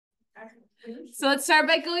So let's start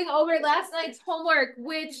by going over last night's homework,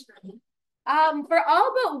 which for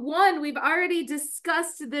all but one, we've already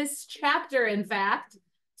discussed this chapter, in fact.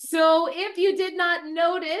 So if you did not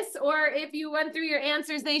notice, or if you went through your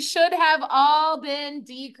answers, they should have all been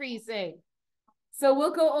decreasing. So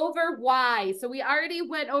we'll go over why. So we already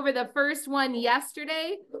went over the first one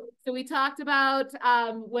yesterday. So we talked about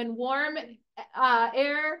when warm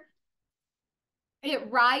air,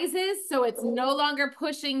 it rises, so it's no longer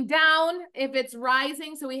pushing down. If it's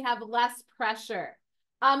rising, so we have less pressure.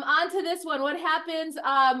 Onto this one, what happens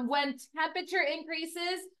when temperature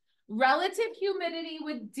increases? Relative humidity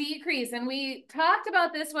would decrease. And we talked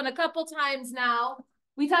about this one a couple times now.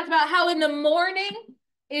 We talked about how in the morning,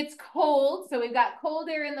 it's cold. So we've got cold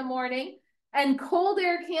air in the morning, and cold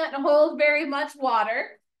air can't hold very much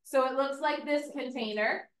water. So it looks like this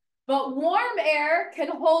container. But warm air can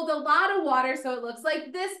hold a lot of water, so it looks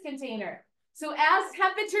like this container. So as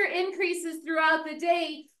temperature increases throughout the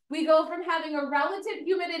day, we go from having a relative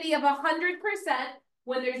humidity of 100%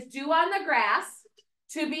 when there's dew on the grass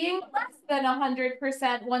to being less than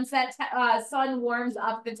 100% once that sun warms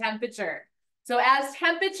up the temperature. So as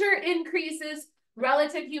temperature increases,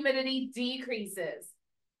 relative humidity decreases.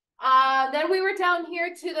 Then we were down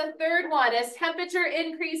here to the third one. As temperature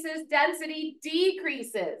increases, density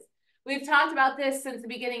decreases. We've talked about this since the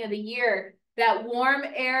beginning of the year, that warm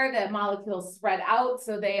air, that molecules spread out,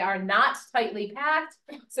 so they are not tightly packed,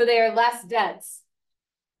 so they are less dense.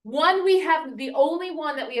 The only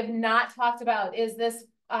one that we have not talked about is this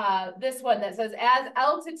one that says, as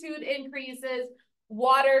altitude increases,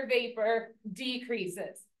 water vapor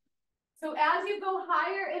decreases. So as you go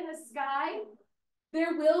higher in the sky,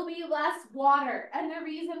 there will be less water. And the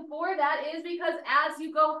reason for that is because as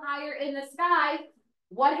you go higher in the sky,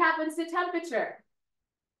 what happens to temperature?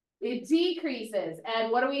 It decreases.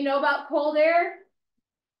 And what do we know about cold air?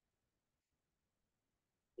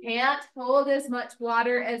 Can't hold as much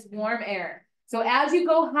water as warm air. So as you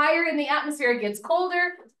go higher in the atmosphere, it gets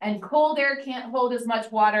colder, and cold air can't hold as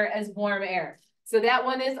much water as warm air. So that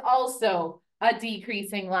one is also a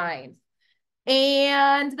decreasing line.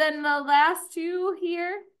 And then the last two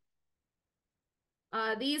here,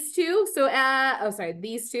 these two. So,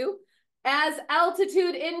 these two. As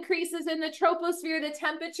altitude increases in the troposphere, the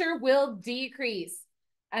temperature will decrease.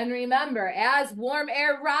 And remember, as warm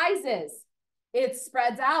air rises, it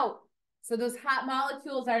spreads out. So those hot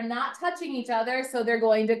molecules are not touching each other, so they're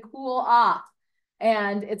going to cool off.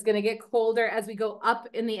 And it's going to get colder as we go up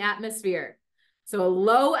in the atmosphere. So a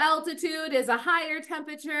low altitude is a higher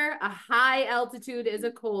temperature. A high altitude is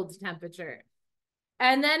a cold temperature.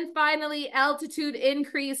 And then finally, altitude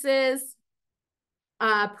increases,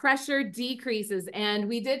 pressure decreases. And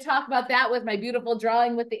we did talk about that with my beautiful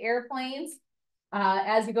drawing with the airplanes.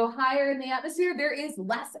 As you go higher in the atmosphere, there is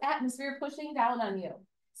less atmosphere pushing down on you.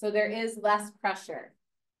 So there is less pressure.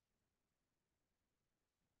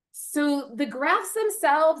 So the graphs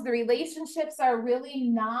themselves, the relationships are really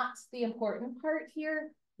not the important part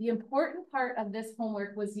here. The important part of this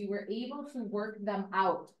homework was you were able to work them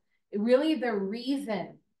out. Really, the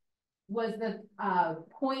reason was the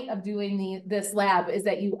point of doing this lab is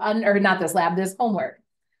that this homework.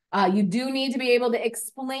 You do need to be able to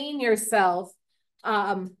explain yourself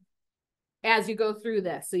as you go through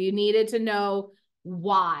this. So you needed to know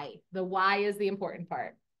why. The why is the important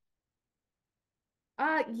part.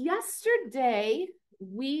 Yesterday,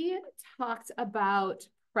 we talked about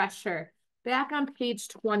pressure back on page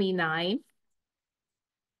 29.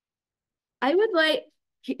 I would like,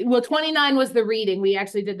 well, 29 was the reading. We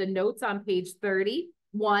actually did the notes on page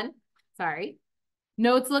 31. Sorry.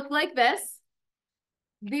 Notes look like this.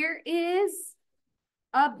 There is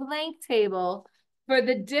a blank table for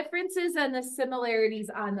the differences and the similarities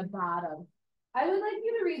on the bottom. I would like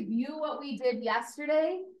you to review what we did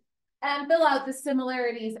yesterday and fill out the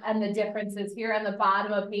similarities and the differences here on the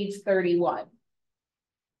bottom of page 31.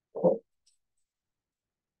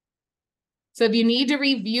 So if you need to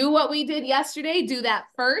review what we did yesterday, do that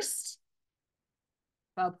first.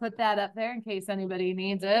 I'll put that up there in case anybody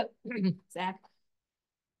needs it. Zach.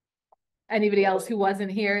 Anybody else who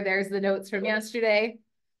wasn't here, there's the notes from yesterday.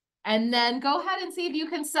 And then go ahead and see if you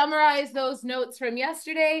can summarize those notes from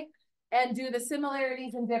yesterday and do the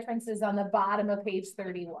similarities and differences on the bottom of page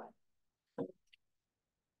 31.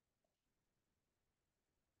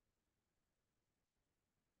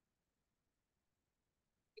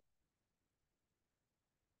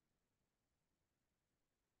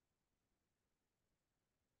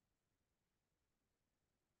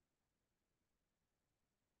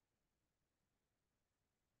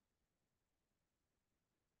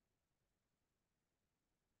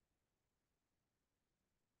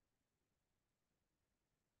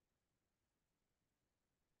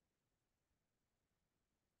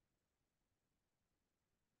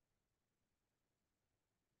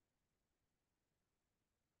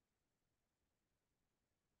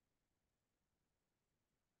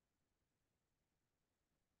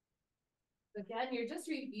 Again, you're just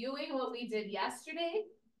reviewing what we did yesterday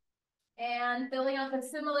and filling out the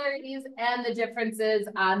similarities and the differences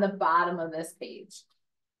on the bottom of this page.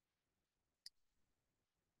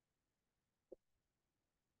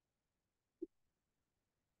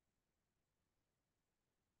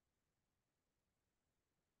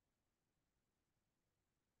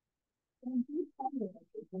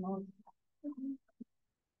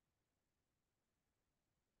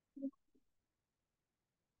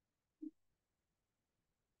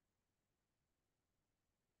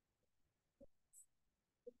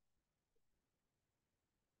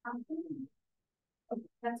 Okay,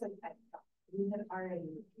 that's okay. We have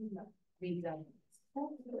already redone this.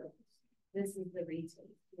 This is the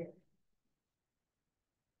retake here.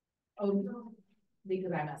 Oh, no,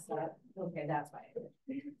 because I messed up. Okay, that's why.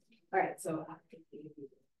 All right, so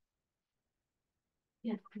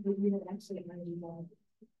yeah, we had actually already done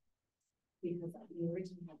because the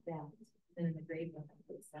original balance, then in the grade book I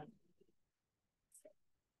put 7.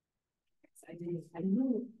 I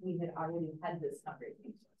knew we had already had this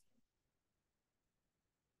conversation.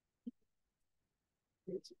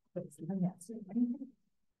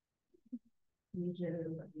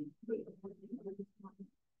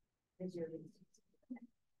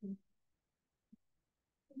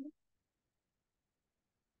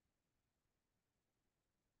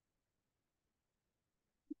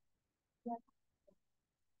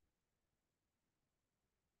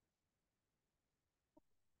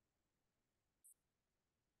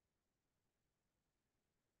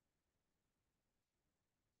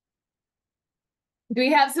 Do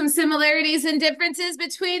we have some similarities and differences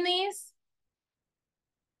between these?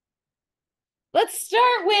 Let's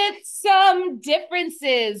start with some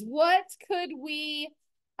differences. What could we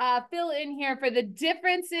fill in here for the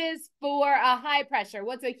differences for a high pressure?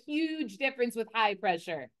 What's a huge difference with high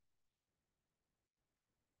pressure?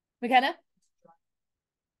 McKenna?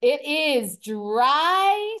 It is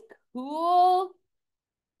dry, cool,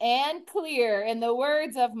 and clear, in the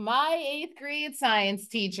words of my 8th grade science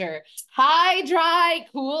teacher. High, dry,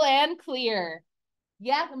 cool, and clear.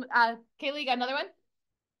 Yeah, Kaylee, got another one?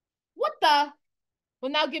 What the?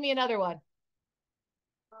 Well, now give me another one.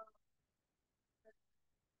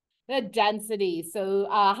 The density. So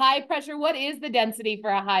high pressure, what is the density for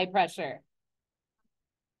a high pressure?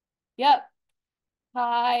 Yep,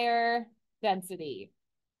 higher density.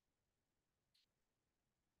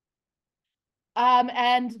 And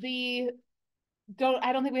I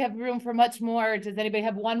don't think we have room for much more. Does anybody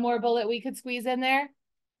have one more bullet we could squeeze in there?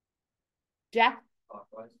 Jack?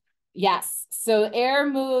 Clockwise. Yes. So air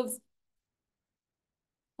moves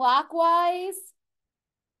clockwise.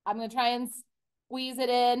 I'm going to try and squeeze it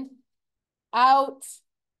in, out,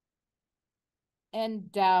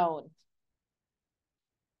 and down.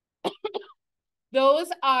 Those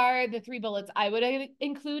are the 3 bullets I would have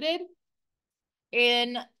included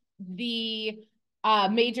in the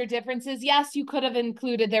major differences. Yes, you could have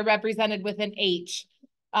included they're represented with an H.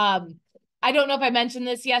 I don't know if I mentioned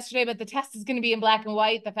this yesterday, but the test is going to be in black and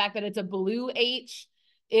white. The fact that it's a blue H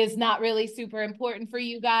is not really super important for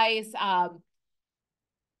you guys.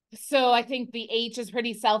 So I think the H is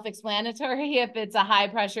pretty self-explanatory. If it's a high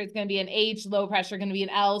pressure, it's going to be an H, low pressure going to be an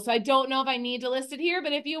L. So I don't know if I need to list it here,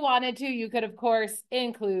 but if you wanted to, you could, of course,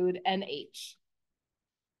 include an H.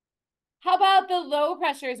 How about the low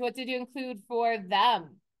pressures? What did you include for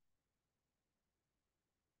them?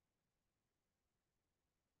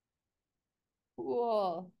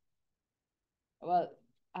 Cool. Well,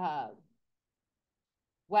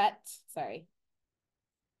 wet,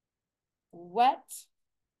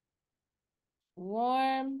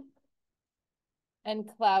 warm, and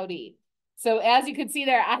cloudy. So as you can see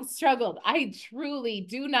there, I struggled. I truly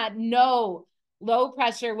do not know low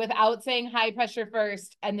pressure without saying high pressure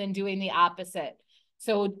first and then doing the opposite.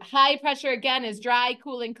 So high pressure again is dry,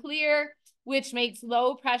 cool, and clear, which makes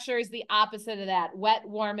low pressure is the opposite of that, wet,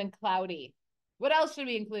 warm, and cloudy. What else should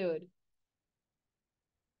we include?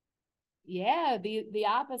 Yeah, the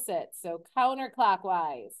opposite. So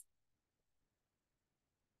counterclockwise.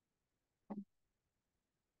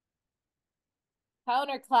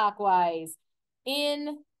 Counterclockwise,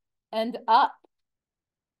 in and up.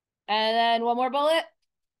 And then one more bullet.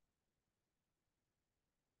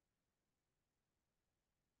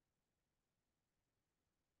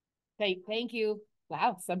 Okay, thank you.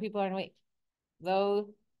 Wow, some people are in wait. Low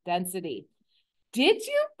density. Did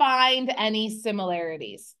you find any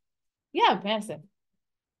similarities? Yeah, Madison.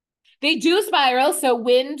 They do spiral, so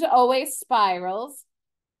wind always spirals.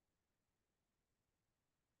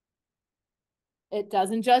 It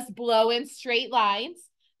doesn't just blow in straight lines.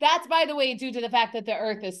 That's, by the way, due to the fact that the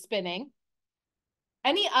Earth is spinning.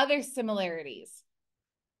 Any other similarities?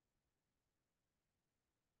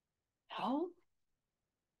 No?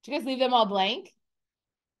 Did you guys leave them all blank?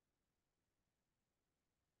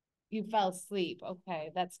 You fell asleep.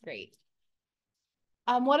 Okay, that's great.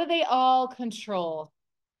 What do they all control?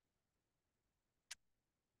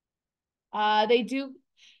 They do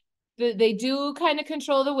kind of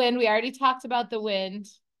control the wind. We already talked about the wind.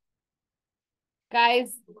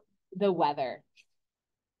 Guys, the weather.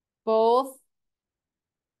 Both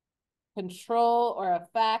control or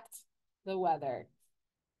affect the weather.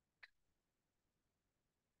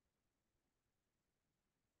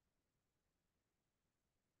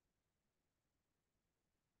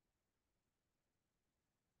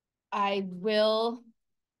 I will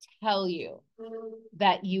tell you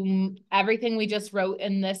that everything we just wrote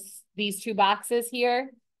in these two boxes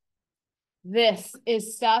here, this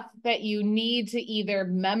is stuff that you need to either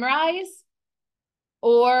memorize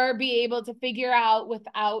or be able to figure out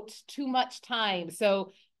without too much time.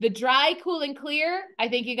 So the dry, cool, and clear, I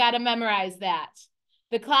think you got to memorize that.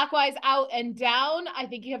 The clockwise out and down, I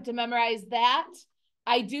think you have to memorize that.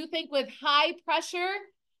 I do think with high pressure,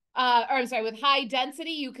 with high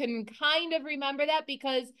density, you can kind of remember that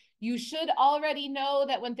because you should already know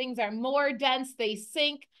that when things are more dense, they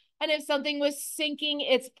sink. And if something was sinking,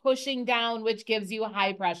 it's pushing down, which gives you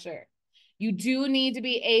high pressure. You do need to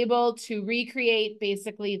be able to recreate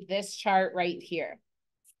basically this chart right here.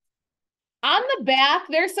 On the back,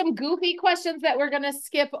 there's some goofy questions that we're going to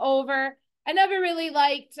skip over. I never really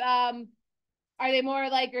liked, are they more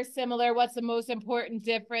alike or similar? What's the most important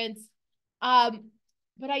difference?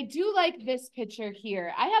 But I do like this picture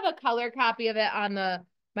here. I have a color copy of it on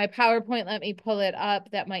my PowerPoint. Let me pull it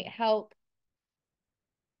up. That might help.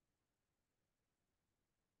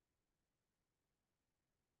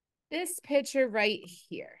 This picture right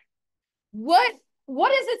here. What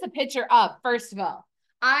is this a picture of, first of all?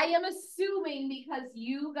 I am assuming because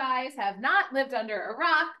you guys have not lived under a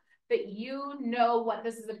rock that you know what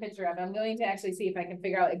this is a picture of. I'm going to actually see if I can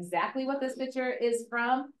figure out exactly what this picture is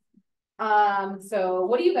from. So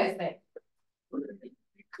what do you guys think?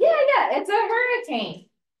 Yeah, it's a hurricane.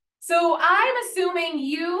 So I'm assuming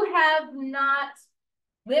you have not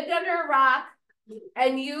lived under a rock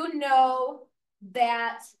and you know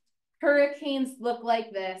that hurricanes look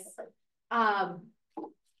like this. And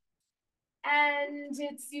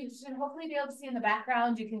you should hopefully be able to see in the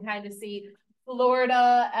background, you can kind of see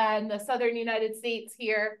Florida and the southern United States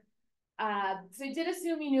here. So I did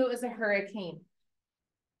assume you knew it was a hurricane.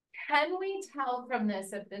 Can we tell from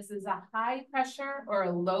this if this is a high pressure or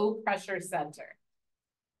a low pressure center?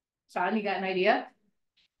 Sean, you got an idea?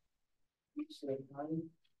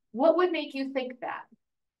 What would make you think that?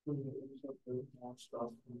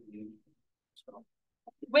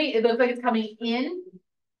 Wait, it looks like it's coming in?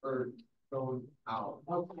 Or going out.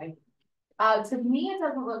 Okay. To me, it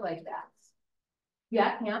doesn't look like that.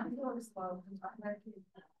 Yeah.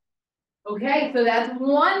 Okay, so that's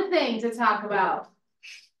one thing to talk about.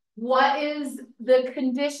 What is the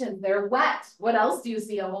conditions? They're wet. What else do you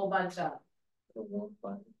see a whole bunch of?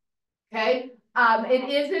 Okay. It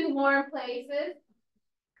is in warm places.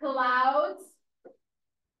 Clouds.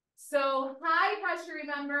 So high pressure,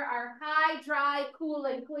 remember, are high, dry, cool,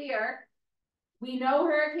 and clear. We know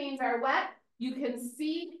hurricanes are wet. You can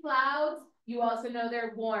see clouds. You also know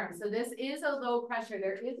they're warm. So this is a low pressure.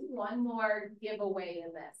 There is one more giveaway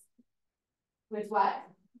in this. Which what?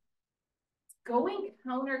 Going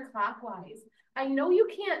counterclockwise. I know you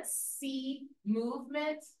can't see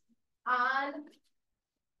movement on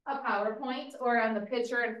a PowerPoint or on the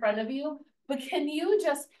picture in front of you, but can you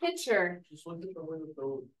just picture? Just look at the way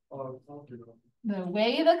the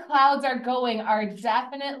way the clouds are going are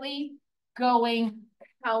definitely going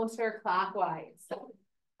counterclockwise.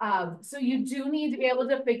 So you do need to be able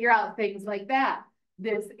to figure out things like that.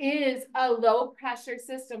 This is a low pressure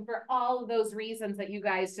system for all of those reasons that you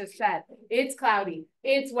guys just said. It's cloudy,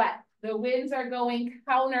 it's wet, the winds are going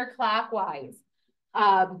counterclockwise.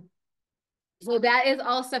 So that is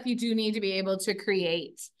all stuff you do need to be able to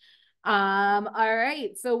create. All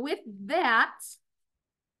right, so with that,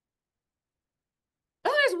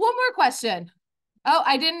 oh, there's one more question. Oh,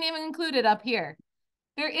 I didn't even include it up here.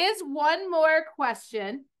 There is one more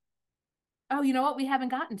question. Oh, you know what? We haven't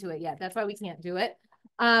gotten to it yet. That's why we can't do it.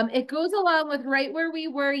 It goes along with right where we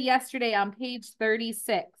were yesterday on page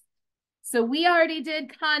 36. So we already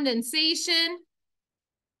did condensation.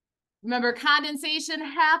 Remember, condensation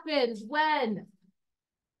happens when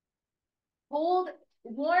warm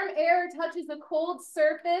air touches a cold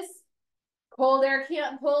surface. Cold air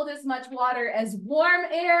can't hold as much water as warm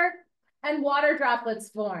air, and water droplets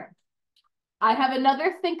form. I have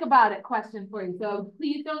another think about it question for you. So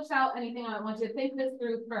please don't shout anything. I want you to think this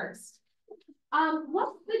through first.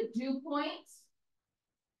 What's the dew point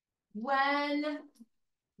when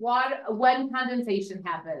condensation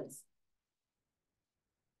happens?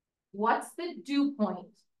 What's the dew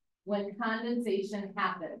point when condensation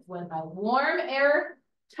happens? When my warm air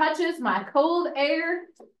touches my cold air,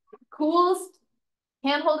 cools,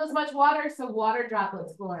 can't hold as much water, so water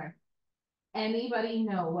droplets form. Anybody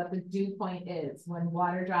know what the dew point is when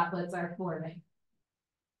water droplets are forming?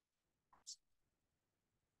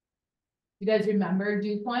 You guys remember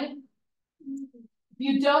dew point? If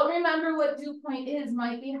you don't remember what dew point is,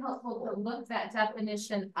 might be helpful to look that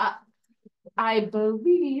definition up. I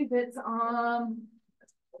believe it's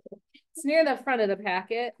near the front of the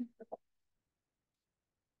packet.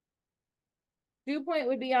 Dew point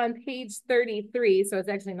would be on page 33, so it's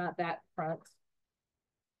actually not that front.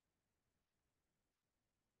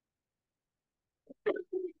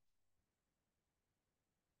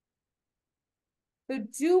 The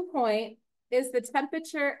dew point is the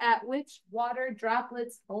temperature at which water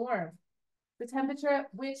droplets form. The temperature at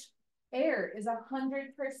which air is 100%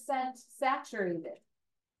 saturated.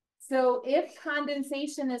 So if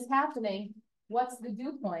condensation is happening, what's the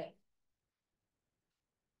dew point?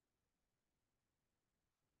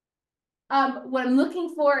 What I'm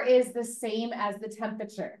looking for is the same as the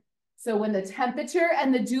temperature. So when the temperature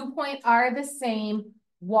and the dew point are the same,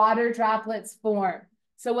 water droplets form.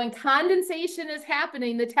 So when condensation is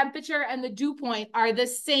happening, the temperature and the dew point are the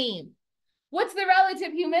same. What's the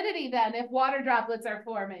relative humidity then if water droplets are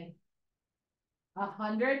forming?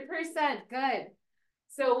 100%, good.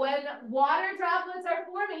 So when water droplets are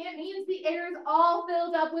forming, it means the air is all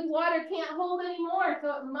filled up with water, can't hold anymore.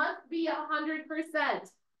 So it must be 100%.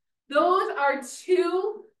 Those are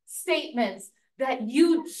two statements that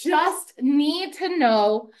you just need to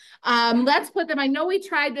know. Let's put them, I know we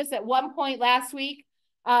tried this at one point last week.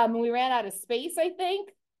 We ran out of space, I think.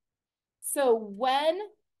 So when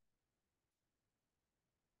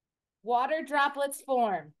water droplets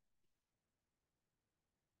form,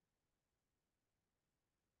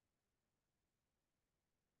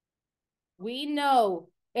 we know,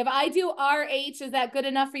 if I do RH, is that good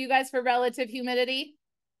enough for you guys for relative humidity?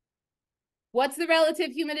 What's the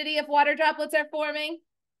relative humidity if water droplets are forming?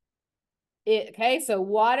 Okay, so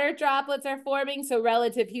water droplets are forming, so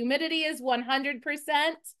relative humidity is 100%.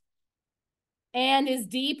 And is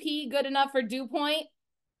dP good enough for dew point?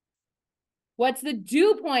 What's the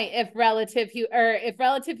dew point if relative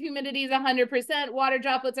humidity is 100%, water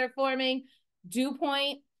droplets are forming? Dew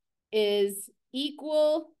point is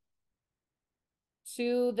equal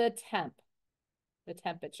to the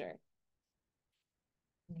temperature.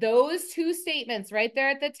 Those two statements right there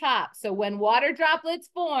at the top. So when water droplets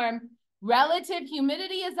form, relative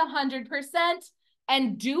humidity is 100%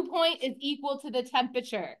 and dew point is equal to the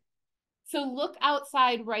temperature. So look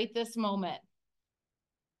outside right this moment.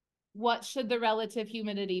 What should the relative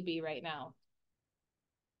humidity be right now?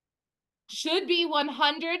 Should be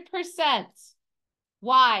 100%.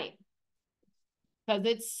 Why? Because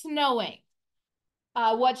it's snowing.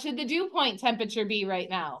 What should the dew point temperature be right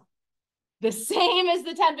now? The same as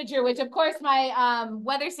the temperature, which of course my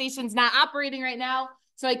weather station's not operating right now,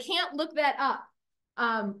 so I can't look that up.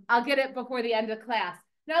 I'll get it before the end of class.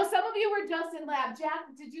 Now, some of you were just in lab.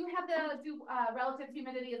 Jack, did you have the relative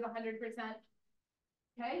humidity is 100%?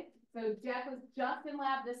 Okay, so Jack was just in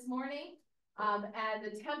lab this morning, and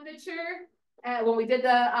the temperature, when we did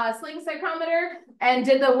the sling psychrometer and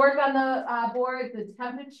did the work on the board, the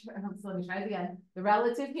temperature, so let me try it again. The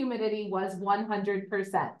relative humidity was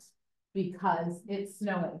 100%. Because it's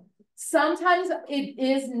snowing. Sometimes it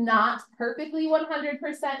is not perfectly 100%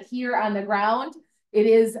 here on the ground. It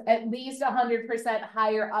is at least 100%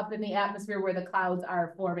 higher up in the atmosphere where the clouds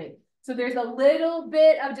are forming. So there's a little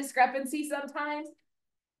bit of discrepancy sometimes,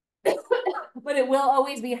 but it will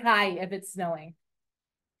always be high if it's snowing.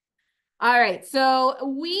 All right, so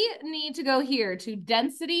we need to go here to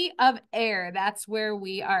density of air. That's where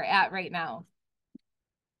we are at right now.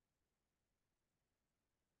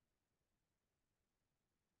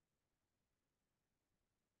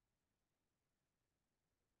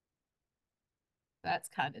 That's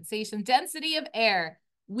condensation. Density of air.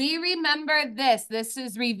 We remember this. This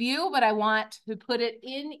is review, but I want to put it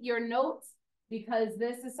in your notes because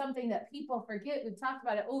this is something that people forget. We've talked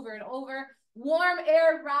about it over and over. Warm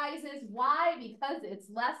air rises. Why? Because it's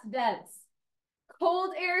less dense.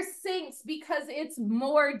 Cold air sinks because it's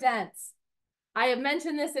more dense. I have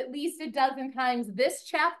mentioned this at least a dozen times this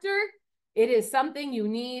chapter. It is something you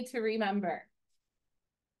need to remember.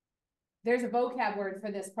 There's a vocab word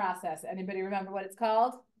for this process. Anybody remember what it's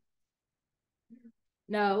called?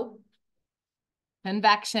 No.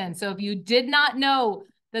 Convection. So if you did not know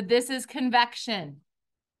that this is convection,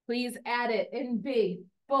 please add it in big,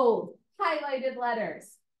 bold, highlighted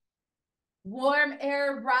letters. Warm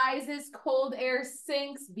air rises, cold air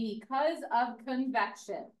sinks because of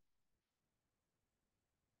convection.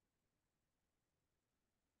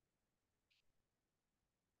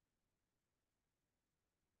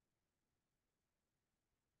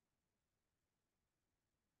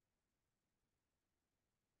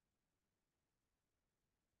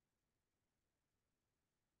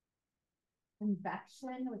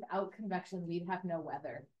 Convection, without convection, we'd have no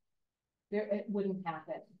weather. It wouldn't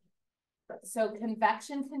happen. So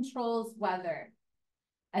convection controls weather.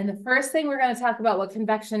 And the first thing we're going to talk about what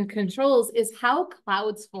convection controls is how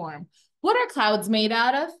clouds form. What are clouds made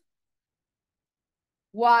out of?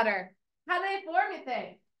 Water. How do they form, you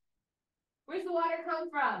think? Where's the water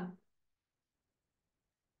come from?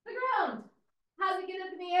 The ground. How does it get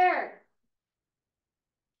up in the air?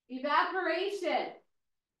 Evaporation.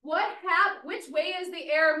 Which way is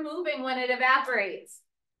the air moving when it evaporates?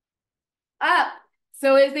 Up.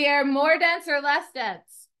 So is the air more dense or less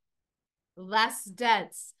dense? Less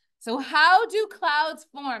dense. So how do clouds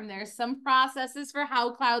form? There's some processes for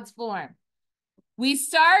how clouds form. We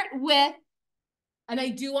start with, and I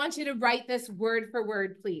do want you to write this word for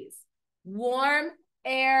word, please. Warm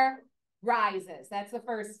air rises. That's the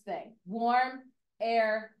first thing. Warm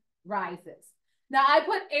air rises. Now I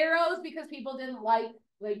put arrows because people didn't like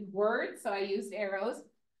words, so I used arrows.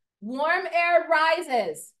 Warm air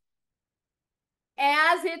rises.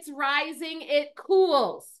 As it's rising, it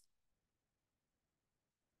cools.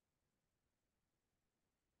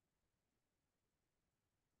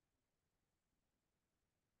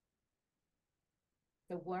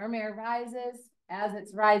 The warm air rises. As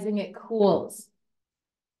it's rising, it cools.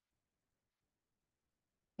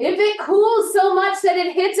 If it cools so much that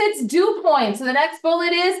it hits its dew point, so the next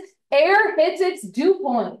bullet is air hits its dew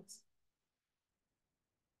point.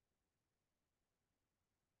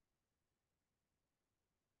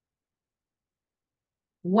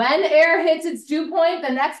 When air hits its dew point,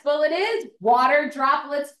 the next bullet is water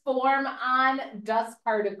droplets form on dust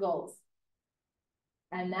particles.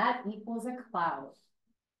 And that equals a cloud.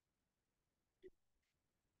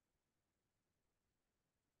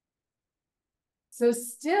 So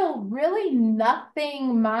still really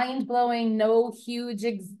nothing mind-blowing, no huge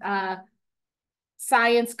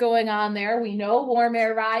science going on there. We know warm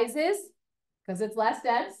air rises because it's less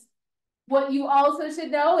dense. What you also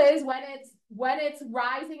should know is when it's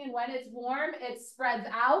rising and when it's warm, it spreads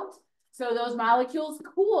out. So those molecules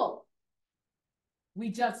cool.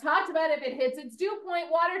 We just talked about if it hits its dew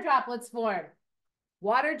point, water droplets form.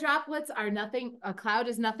 Water droplets are nothing, a cloud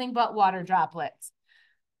is nothing but water droplets.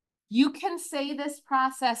 You can say this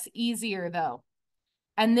process easier though.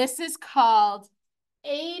 And this is called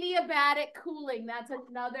adiabatic cooling. That's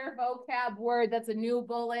another vocab word. That's a new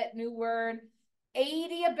bullet, new word.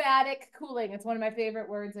 Adiabatic cooling. It's one of my favorite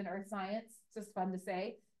words in earth science. It's just fun to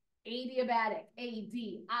say. Adiabatic.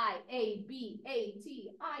 A-D-I-A-B-A-T-I-C.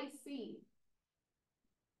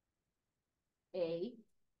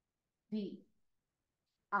 A-D-I-A-B-A-T-I-C.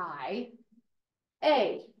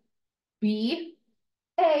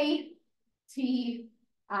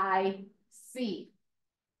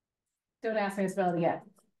 Don't ask me to spell it again.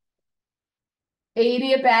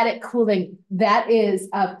 Adiabatic cooling. That is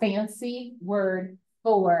a fancy word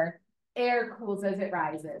for air cools as it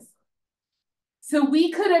rises. So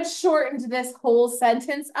we could have shortened this whole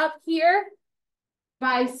sentence up here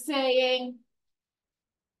by saying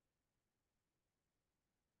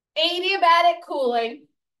adiabatic cooling,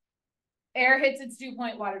 air hits its dew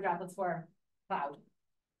point, water droplets form cloud.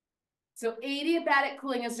 So adiabatic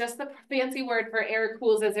cooling is just the fancy word for air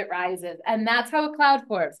cools as it rises. And that's how a cloud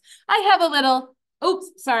forms. I have a little,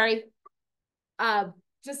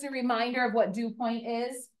 just a reminder of what dew point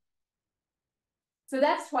is. So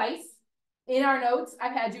that's twice. In our notes,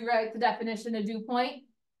 I've had you write the definition of dew point.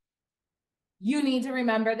 You need to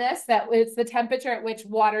remember this, that it's the temperature at which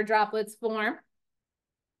water droplets form.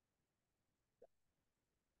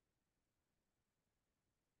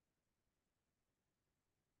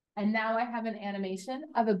 And now I have an animation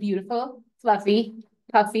of a beautiful, fluffy,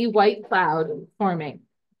 puffy white cloud forming.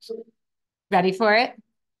 Ready for it?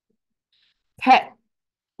 Okay.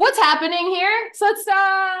 What's happening here? So let's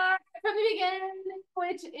start from the beginning,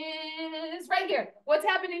 which is right here. What's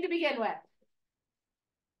happening to begin with?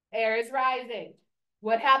 Air is rising.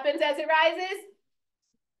 What happens as it rises?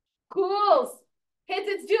 Cools. Hits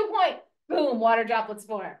its dew point. Boom, water droplets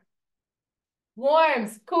form.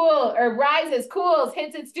 Warms, rises, cools,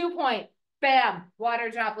 hits its dew point. Bam, water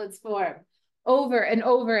droplets form. over and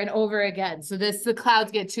over and over again. So the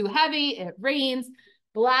clouds get too heavy, it rains,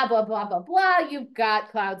 blah, blah, blah, blah, blah. You've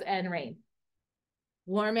got clouds and rain.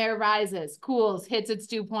 Warm air rises, cools, hits its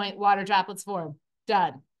dew point, water droplets form.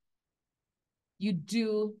 Done. You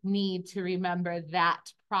do need to remember that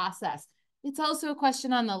process. It's also a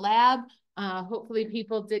question on the lab. Hopefully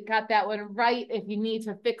people got that one right. If you need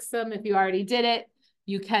to fix them, if you already did it,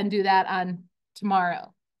 you can do that on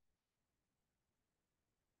tomorrow.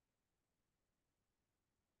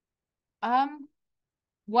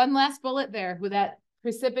 One last bullet there with that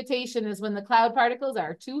precipitation is when the cloud particles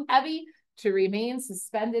are too heavy to remain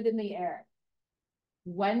suspended in the air.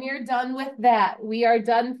 When you're done with that, we are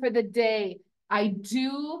done for the day. I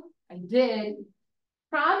did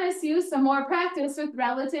promise you some more practice with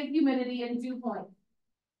relative humidity and dew point.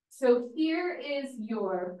 So here is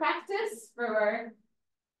your practice for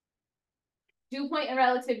dew point and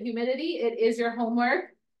relative humidity. It is your homework.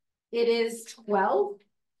 It is 12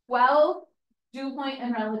 dew point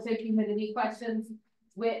and relative humidity questions,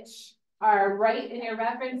 which are right in your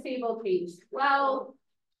reference table, page 12.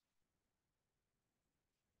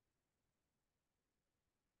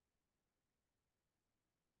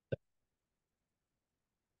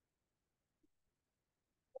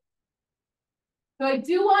 So I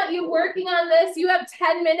do want you working on this. You have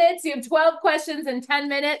 10 minutes. You have 12 questions in 10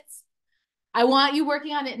 minutes. I want you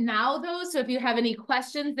working on it now, though. So if you have any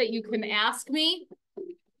questions that you can ask me.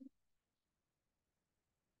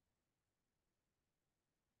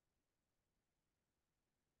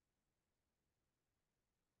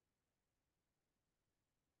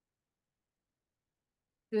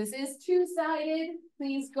 This is two-sided.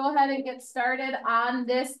 Please go ahead and get started on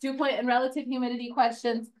this dew point and relative humidity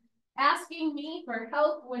questions, asking me for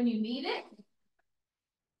help when you need it.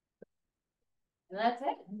 And that's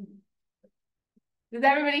it. Does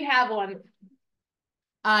everybody have one?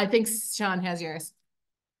 I think Sean has yours.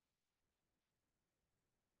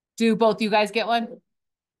 Do both you guys get one?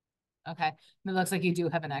 Okay. It looks like you do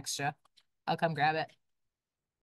have an extra. I'll come grab it.